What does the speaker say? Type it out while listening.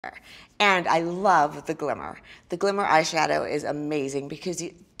And I love the Glimmer. The Glimmer eyeshadow is amazing because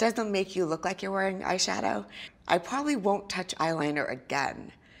it doesn't make you look like you're wearing eyeshadow. I probably won't touch eyeliner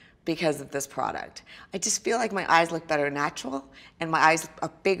again because of this product. I just feel like my eyes look better natural and my eyes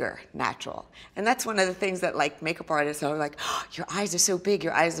are bigger natural. And that's one of the things that like makeup artists are like, oh, your eyes are so big,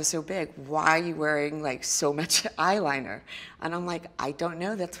 your eyes are so big. Why are you wearing like so much eyeliner? And I'm like, I don't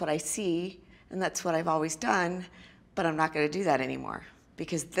know, that's what I see and that's what I've always done, but I'm not gonna do that anymore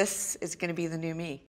because this is gonna be the new me.